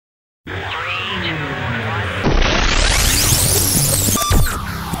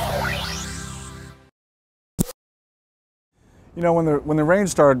You know, when the rain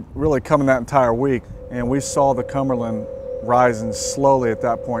started really coming that entire week, and we saw the Cumberland rising slowly at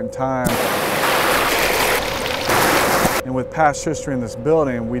that point in time. And with past history in this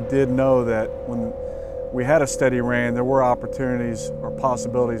building, we did know that when we had a steady rain, there were opportunities or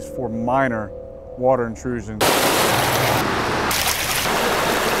possibilities for minor water intrusion.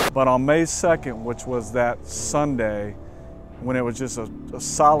 But on May 2nd, which was that Sunday, when it was just a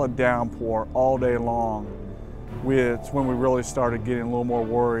solid downpour all day long, it's when we really started getting a little more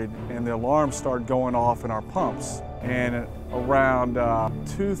worried, and the alarms started going off in our pumps. And around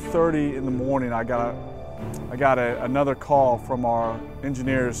 2:30 in the morning, I got another call from our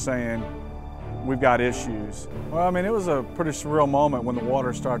engineers saying, we've got issues. Well, I mean, it was a pretty surreal moment when the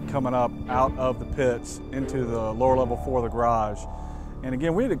water started coming up out of the pits into the lower level 4 of the garage. And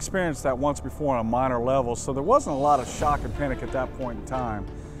again, we had experienced that once before on a minor level, so there wasn't a lot of shock and panic at that point in time.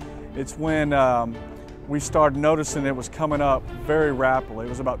 It's when we started noticing it was coming up very rapidly. It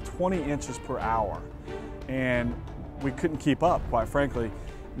was about 20 inches per hour, and we couldn't keep up, quite frankly.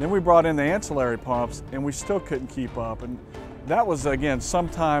 And then we brought in the ancillary pumps, and we still couldn't keep up. And that was, again,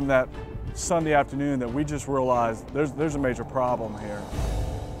 sometime that Sunday afternoon that we just realized there's a major problem here.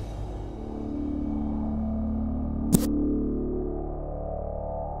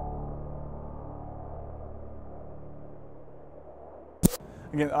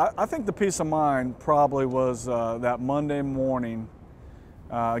 Again, I think the peace of mind probably was that Monday morning.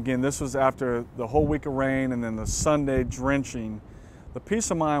 Again, this was after the whole week of rain and then the Sunday drenching. The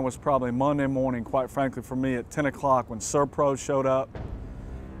peace of mind was probably Monday morning, quite frankly, for me at 10 o'clock when SERVPRO showed up,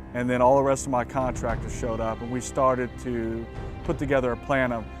 and then all the rest of my contractors showed up, and we started to put together a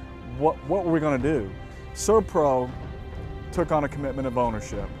plan of what were we going to do. SERVPRO took on a commitment of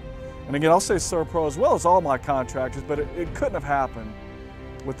ownership. And again, I'll say SERVPRO as well as all my contractors, but it couldn't have happened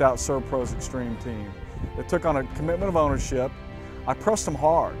without SERVPRO's extreme team. They took on a commitment of ownership. I pressed them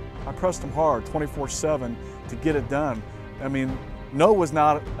hard. I pressed them hard 24/7 to get it done. I mean, no was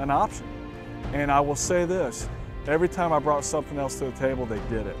not an option. And I will say this, every time I brought something else to the table, they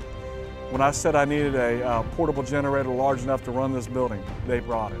did it. When I said I needed a portable generator large enough to run this building, they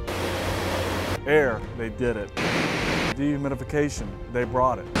brought it. Air, they did it. Dehumidification, they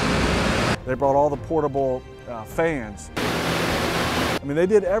brought it. They brought all the portable fans. I mean, they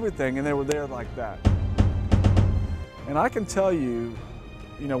did everything, and they were there like that. And I can tell you,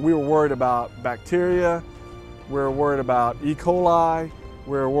 we were worried about bacteria, we were worried about E. coli,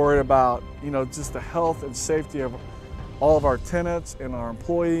 we were worried about, just the health and safety of all of our tenants and our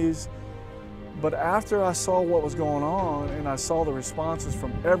employees. But after I saw what was going on and I saw the responses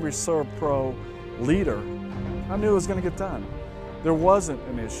from every SERVPRO leader, I knew it was going to get done. There wasn't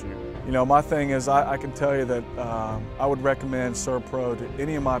an issue. My thing is I can tell you that I would recommend SERVPRO to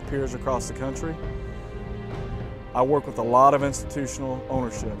any of my peers across the country. I work with a lot of institutional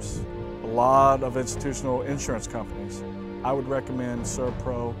ownerships, a lot of institutional insurance companies. I would recommend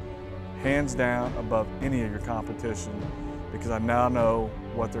SERVPRO hands down above any of your competition, because I now know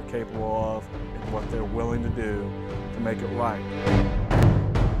what they're capable of and what they're willing to do to make it right.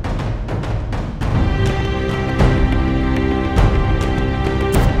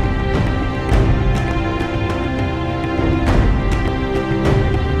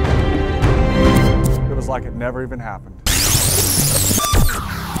 Like it never even happened.